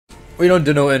We don't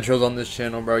do no intros on this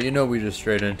channel, bro. You know we just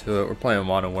straight into it. We're playing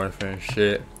Modern Warfare and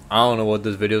shit. I don't know what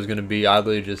this video is gonna be. I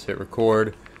literally just hit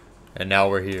record, and now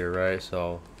we're here, right?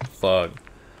 So, fuck.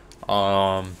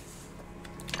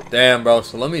 Damn, bro.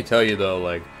 So let me tell you though,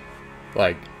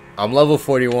 like I'm level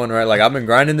 41, right? Like I've been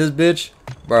grinding this bitch,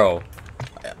 bro.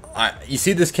 You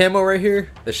see this camo right here?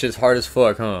 This shit's hard as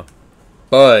fuck, huh?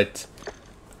 But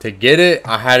to get it,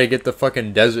 I had to get the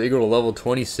fucking Desert Eagle to level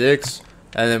 26.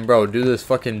 And then, bro, do this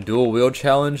fucking dual wield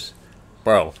challenge.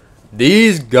 Bro,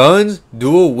 these guns,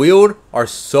 dual wield, are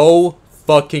so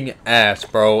fucking ass,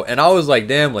 bro. And I was like,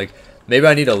 damn, like, maybe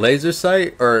I need a laser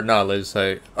sight. Or, not a laser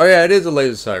sight. Oh, yeah, it is a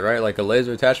laser sight, right? Like a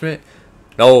laser attachment.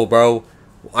 No, bro.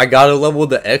 I gotta level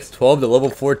the X12 to level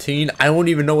 14. I don't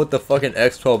even know what the fucking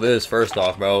X12 is, first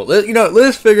off, bro.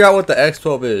 Let's figure out what the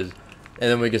X12 is.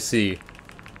 And then we can see.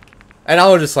 And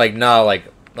I was just like, nah, like,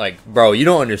 bro, you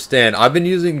don't understand. I've been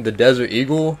using the Desert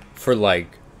Eagle for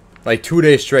like 2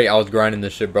 days straight. I was grinding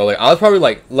this shit, bro. Like, I was probably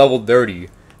like level 30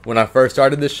 when I first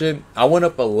started this shit. I went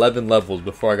up 11 levels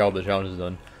before I got all the challenges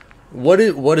done. What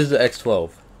is the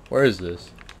X12? Where is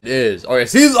this? It is. Okay,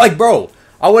 see, like, bro,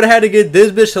 I would have had to get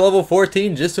this bitch to level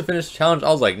 14 just to finish the challenge.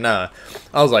 I was like, nah.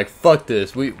 I was like, fuck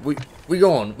this. We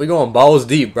going balls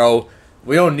deep, bro.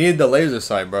 We don't need the laser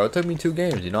sight, bro. It took me 2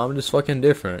 games, you know. I'm just fucking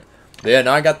different. But yeah,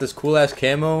 now I got this cool ass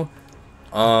camo.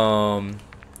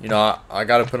 You know, I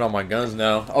gotta put on my guns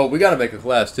now. Oh, we gotta make a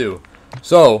class too.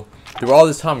 So through all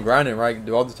this time grinding, right?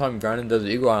 Through all this time grinding Desert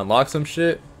Eagle, I unlocked some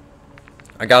shit.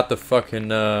 I got the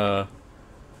fucking oh,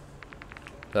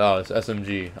 it's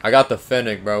SMG. I got the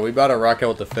Fennec, bro. We about to rock out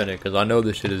with the Fennec because I know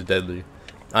this shit is deadly.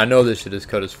 I know this shit is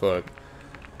cut as fuck.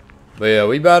 But yeah,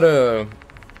 we about to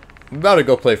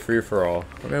go play free for all.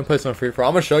 We're gonna play some free for all.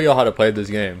 I'm gonna show y'all how to play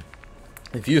this game.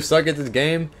 If you suck at this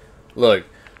game, look.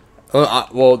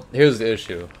 Well, here's the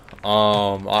issue.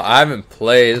 I haven't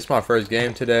played. This is my first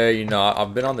game today. You know,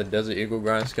 I've been on the Desert Eagle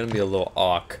grind. It's gonna be a little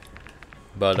awk,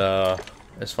 but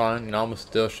it's fine. You know, I'm gonna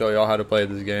still show y'all how to play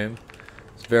this game.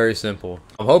 It's very simple.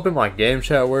 I'm hoping my game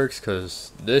chat works,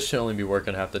 cause this should only be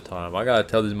working half the time. I gotta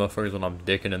tell these motherfuckers when I'm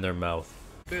dicking in their mouth.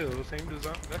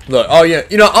 Look, oh yeah,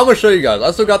 you know, I'm gonna show you guys.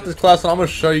 I still got this class, and I'm gonna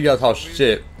show you guys how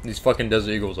shit these fucking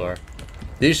Desert Eagles are.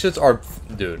 These shits are,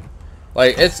 dude,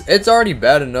 like, it's already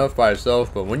bad enough by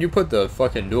itself, but when you put the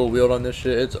fucking dual wield on this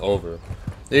shit, it's over.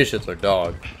 These shits are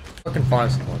dog. Fucking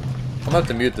find someone. I'm gonna have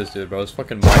to mute this dude, bro. It's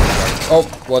fucking oh,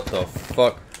 what the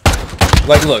fuck?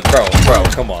 Like, look, bro,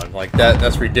 come on. Like,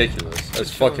 that's ridiculous.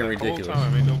 That's fucking ridiculous.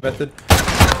 Method?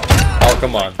 Oh,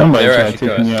 come on. They're actually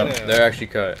cut. They're actually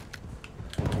cut.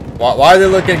 Why are they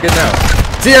looking good now?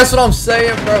 See, that's what I'm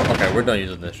saying, bro. Okay, we're done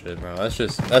using this shit, bro.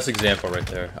 That's example right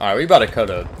there. Alright, we about to cut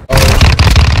up.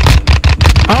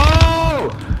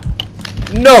 Oh!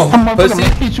 No! Pussy!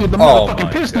 Oh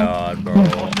my god, bro. Oh.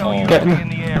 Like,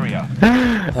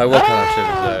 what kind of shit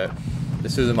is that?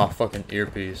 This isn't my fucking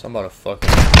earpiece. I'm about to fucking...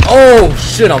 Oh,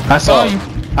 shit, I saw you.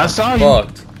 I saw you.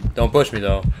 Fucked. Don't push me,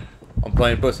 though. I'm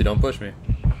playing pussy. Don't push me.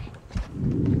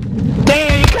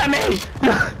 Damn, you got me!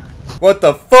 What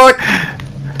the fuck?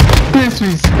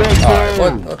 Disrespectful.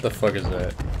 Alright, what the fuck is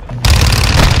that?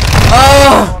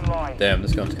 Ah! Damn,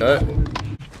 this gun's cut.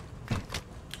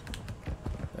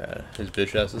 Yeah, his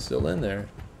bitch ass is still in there.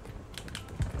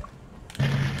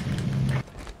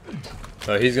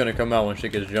 Oh, he's gonna come out when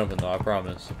shit gets jumping, though, I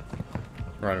promise.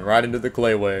 Running right into the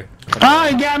clayway. Oh,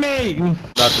 he got me!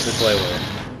 Not to the clayway.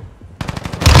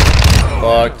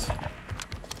 Fucked.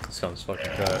 This gun's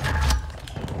fucking cut.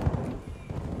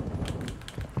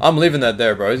 I'm leaving that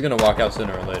there, bro. He's gonna walk out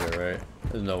sooner or later, right?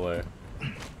 There's no way.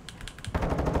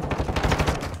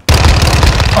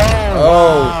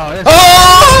 Oh! Wow.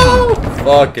 Oh!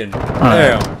 Fucking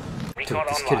damn. Dude,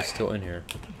 this kid is still in here.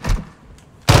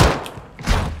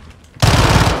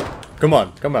 Come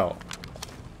on, come out.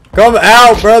 Come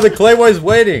out, bro! The clayway's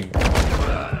waiting!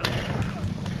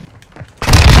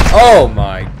 Oh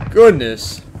my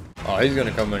goodness! Oh, he's gonna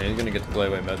come in. He's gonna get the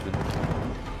clayway method.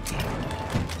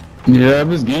 Yeah,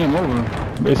 this game over,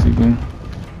 basically.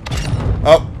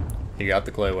 Oh, he got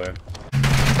the clayway.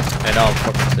 And now I'm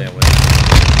fucking staying with him.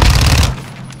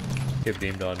 Get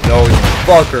beamed on. No, you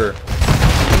fucker!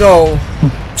 No!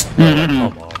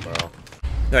 Come on, bro.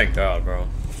 Thank God, bro.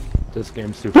 This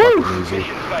game's too fucking easy.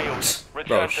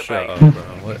 Bro, shut up, bro.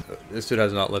 What? This dude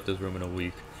has not left this room in a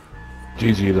week.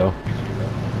 GG, though.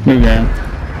 Good game.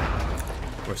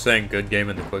 We're saying good game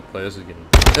in the quick play. This is getting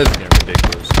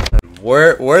ridiculous.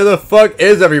 Where the fuck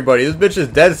is everybody? This bitch is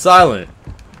dead silent.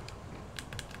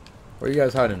 Where are you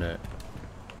guys hiding at?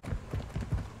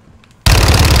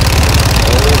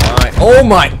 Oh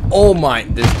my,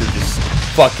 this dude just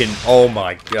fucking, oh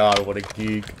my god, what a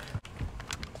geek.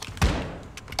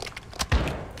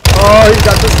 Oh, he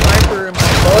got the sniper in my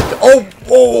butt. Oh,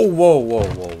 whoa, whoa, whoa, whoa,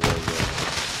 whoa, whoa.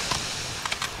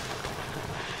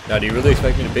 Now, do you really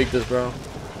expect me to peek this, bro?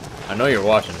 I know you're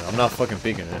watching it. I'm not fucking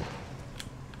peeking it.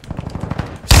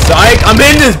 Psych! I'm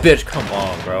in this bitch! Come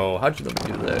on, bro. How'd you let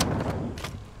me do that?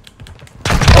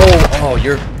 Oh,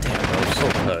 you're... Damn, bro. So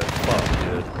cut. Fuck,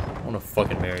 dude. I wanna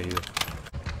fucking marry you.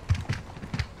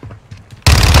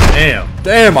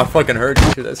 Damn, I fucking heard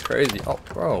you too. That's crazy. Oh,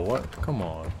 bro, what? Come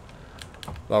on.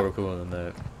 Thought we're cooler than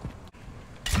that.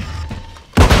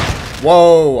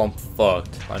 Whoa, I'm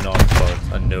fucked. I know I'm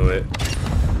fucked. I knew it.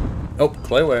 Oh,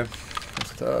 clayway.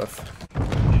 That's tough.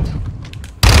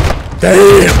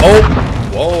 Damn! Oh!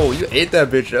 Whoa, you ate that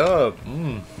bitch up.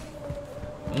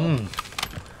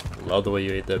 Love the way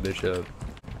you ate that bitch up.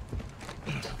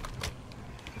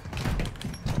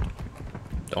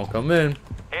 Don't come in.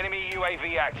 Enemy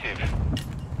UAV active.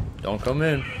 Don't come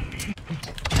in.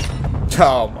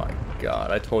 Oh my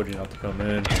god, I told you not to come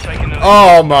in.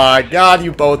 Oh my god,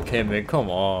 you both came in. Come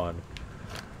on.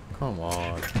 Come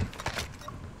on.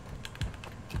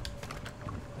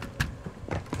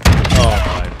 Oh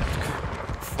my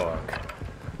fuck.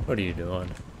 What are you doing?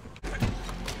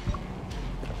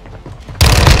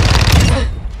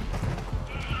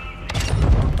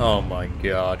 Oh my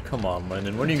god, come on,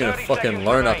 Lennon. When are you gonna fucking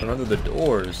learn up and under the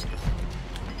doors?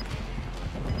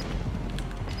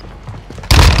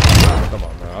 Come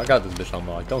on, bro. I got this bitch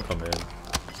unlocked. Don't come in.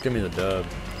 Just give me the dub.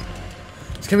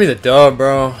 Just give me the dub,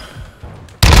 bro.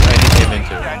 I need to get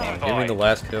into it. Come on. Give me the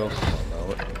last kill. Come on, bro.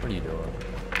 What are you doing?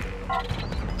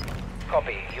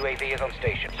 Copy. UAV is on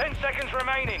station. 10 seconds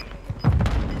remaining.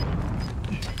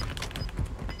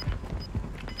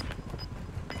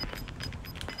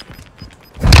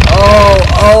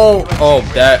 Oh,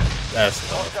 that's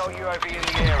tough. Hostile UAV in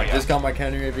the I area. just got my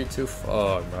counter UAV too.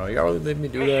 Fuck, bro. Y'all really let me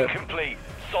do Mission that? complete.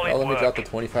 Solid Y'all let me work. drop the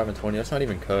 25 and 20. That's not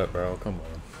even cut, bro. Come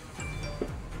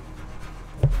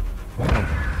on.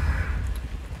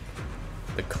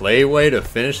 The clay way to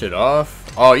finish it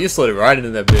off? Oh, you slid it right into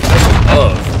that bitch. That's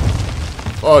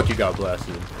tough. Fuck, you got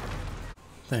blasted.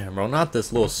 Damn, bro. Not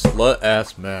this little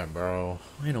slut-ass map, bro.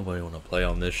 Ain't nobody wanna play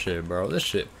on this shit, bro. This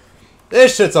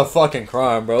shit's a fucking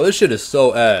crime, bro. This shit is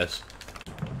so ass.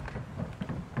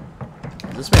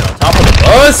 Is this man on top of the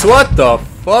bus? What the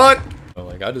fuck?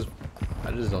 Like, I just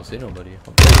don't see nobody.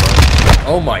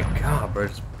 Oh my god, bro.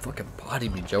 Just fucking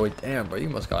bodied me, Joey. Damn, bro. You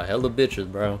must got hella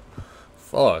bitches, bro.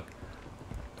 Fuck.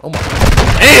 Oh my.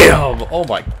 Damn!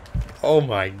 Oh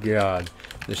my god.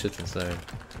 This shit's insane.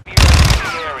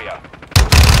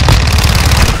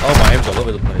 Oh, my aim's all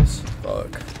over the place.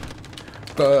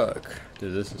 Fuck.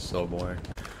 Dude, this is so boring.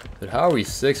 Dude, how are we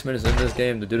 6 minutes in this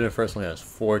game? The dude in the first only has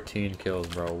 14 kills,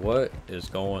 bro. What is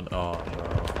going on,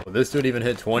 bro? Will this dude even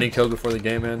hit 20 kills before the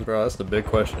game ends, bro? That's the big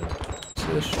question.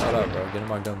 Just shut up, bro. Get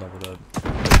my gun leveled up.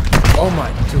 Oh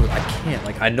my, dude, I can't.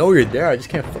 Like, I know you're there. I just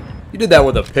can't. You did that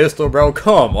with a pistol, bro.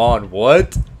 Come on,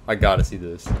 what? I gotta see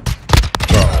this.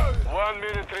 Bro. 1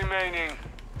 minute remaining.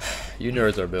 You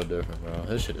nerds are built different, bro.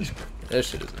 This shit is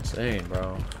insane,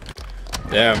 bro.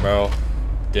 Damn, bro.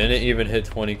 Didn't even hit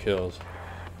 20 kills.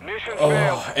 Mission Oh,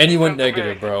 failed. anyone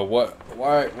negative, bro. What?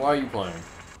 Why are you playing?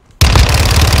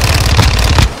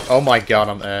 Oh my god,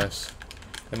 I'm ass.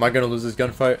 Am I gonna lose this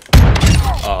gunfight?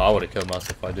 Oh, I would have killed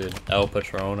myself if I did. El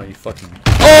Patrona, you fucking.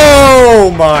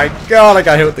 Oh my god, I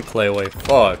got hit with the clay wave.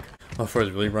 Fuck. My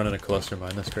first really running a cluster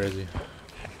mine. That's crazy.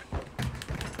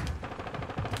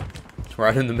 It's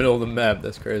right in the middle of the map.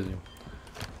 That's crazy.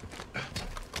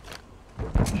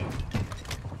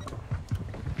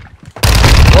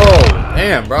 Whoa,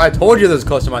 damn, bro. I told you there's a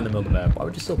cluster mine in the middle of the map. Why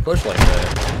would you still push like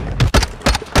that?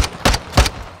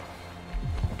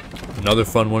 Another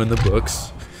fun one in the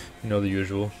books. You know the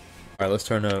usual. Alright, let's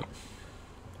turn up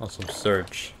on some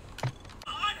search.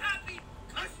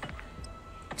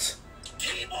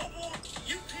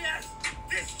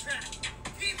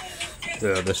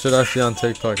 Dude, the shit I see on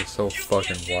TikTok is so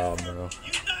fucking wild, bro.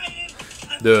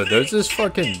 Dude, there's this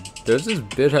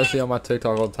bitch I see on my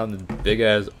TikTok all the time, this big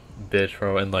ass bitch,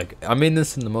 bro, and like, I mean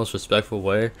this in the most respectful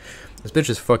way. This bitch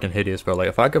is fucking hideous, bro. Like,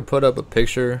 if I could put up a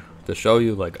picture to show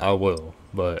you, like, I will,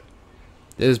 but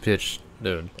this bitch,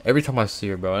 dude, every time I see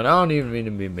her, bro, and I don't even mean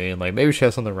to be mean, like, maybe she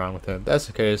has something wrong with her. If that's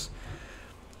the case,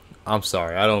 I'm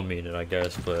sorry, I don't mean it, I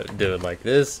guess, but, dude, like,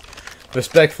 this,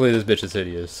 respectfully, this bitch is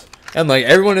hideous. And, like,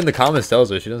 everyone in the comments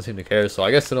tells her, she doesn't seem to care, so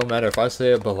I guess it don't matter if I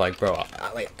say it, but, like, bro,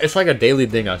 like, it's like a daily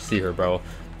thing I see her, bro,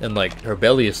 and, like, her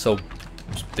belly is so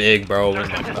big, bro, and,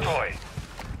 like,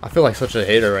 I feel like such a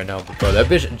hater right now, but, bro, that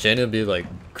bitch genuinely, like,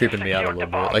 creeping me out a little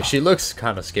bit. Like, she looks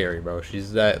kind of scary, bro.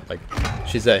 She's that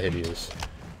hideous.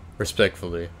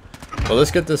 Respectfully. Well,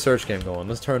 let's get this search game going.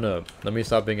 Let's turn up. Let me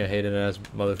stop being a hating ass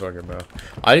motherfucker, bro.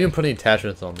 I didn't even put any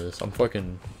attachments on this. I'm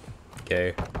fucking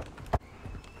gay.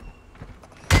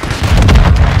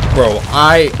 Bro,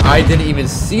 I didn't even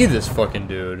see this fucking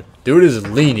dude. Dude is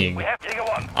leaning. We have Digger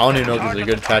 1. I don't even know if these are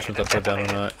good attachments I put down or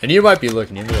not. And you might be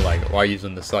looking, you're like, why are you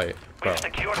using the site? Bro.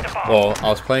 Secured the bomb. Well, I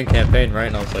was playing campaign, right?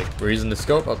 And I was like, we're using the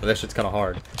scope? I was like, that shit's kind of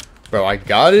hard. Bro, I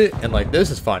got it, and like, this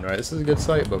is fine, right? This is a good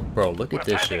site, but bro, look at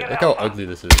this shit. Look how ugly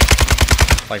this is.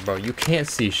 Like, bro, you can't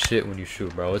see shit when you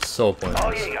shoot, bro. It's so All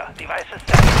pointless. Jaeger. Devices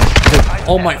set.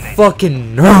 Oh my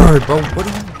fucking nerd, bro. What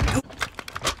are you doing?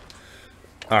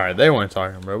 Alright, they weren't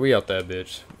talking, bro. We out that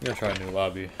bitch. We gonna try a new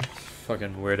lobby.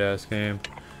 Fucking weird ass game.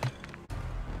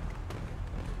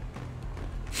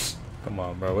 Come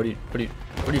on, bro. What are you trying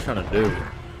to do?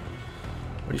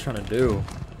 What are you trying to do?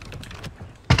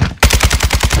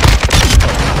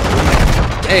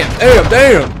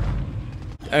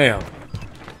 Damn.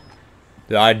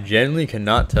 Dude, I genuinely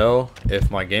cannot tell if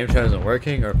my game chat isn't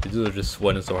working or if these dudes are just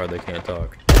sweating so hard they can't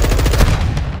talk.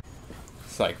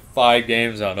 It's like 5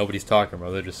 games out, nobody's talking,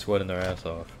 bro. They're just sweating their ass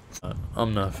off.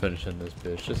 I'm not finishing this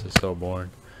bitch. This is so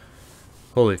boring.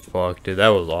 Holy fuck, dude. That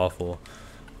was awful.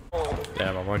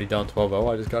 Damn, I'm already down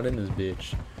 12-0. I just got in this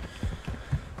bitch.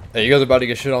 Hey, you guys are about to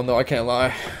get shit on though. I can't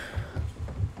lie.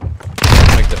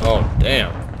 Oh,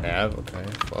 damn. Nav, okay.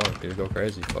 Fuck, dude. Go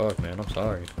crazy. Fuck, man. I'm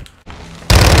sorry.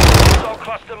 Hostile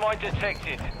cluster mine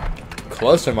detected.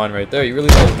 Cluster mine right there. You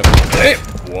really opened up. Damn.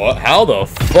 What? How the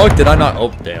fuck did I not?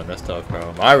 Oh, damn. That's tough,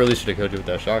 bro. I really should have killed you with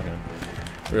that shotgun.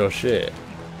 Real shit.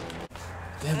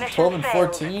 Damn, 12 and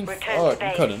 14? Fuck,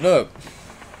 you cutting up.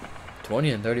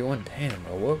 20 and 31. Damn,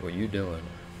 bro. What were you doing?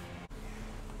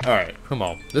 Alright, come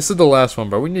on. This is the last one,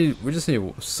 bro. We just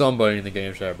need somebody in the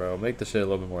game chat, bro. Make the shit a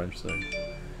little bit more interesting.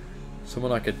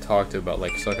 Someone I could talk to about,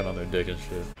 like, sucking on their dick and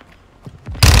shit.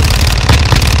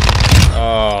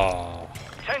 Oh.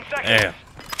 10 seconds. Damn.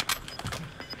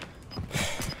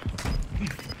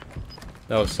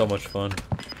 That was so much fun.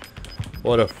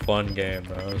 What a fun game,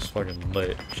 bro. It was fucking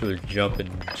lit. She was jumping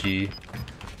G.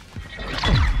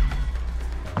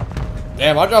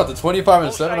 Damn, I dropped to 25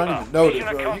 and 7. I didn't even notice,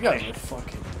 bro. You guys are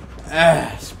fucking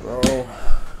ass, bro.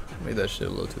 Made that shit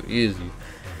a little too easy.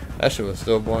 That shit was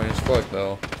still boring as fuck,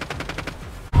 though.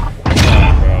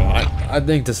 Nah, bro. I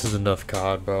think this is enough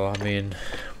COD, bro. I mean,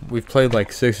 we've played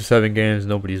like 6 or 7 games.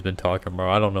 Nobody's been talking,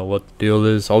 bro. I don't know what the deal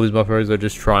is. All these motherfuckers are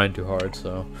just trying too hard,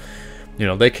 so. You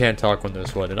know, they can't talk when they're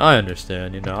sweating. I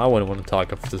understand, you know. I wouldn't want to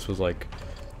talk if this was like,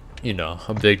 you know,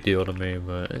 a big deal to me,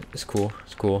 but it's cool.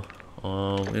 It's cool.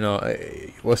 You know,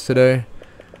 what's today?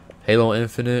 Halo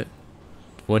Infinite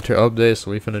winter update,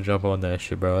 so we finna jump on that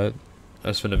shit, bro.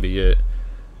 That's finna be it.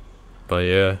 But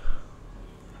yeah,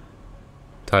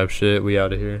 type shit. We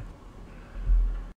out of here.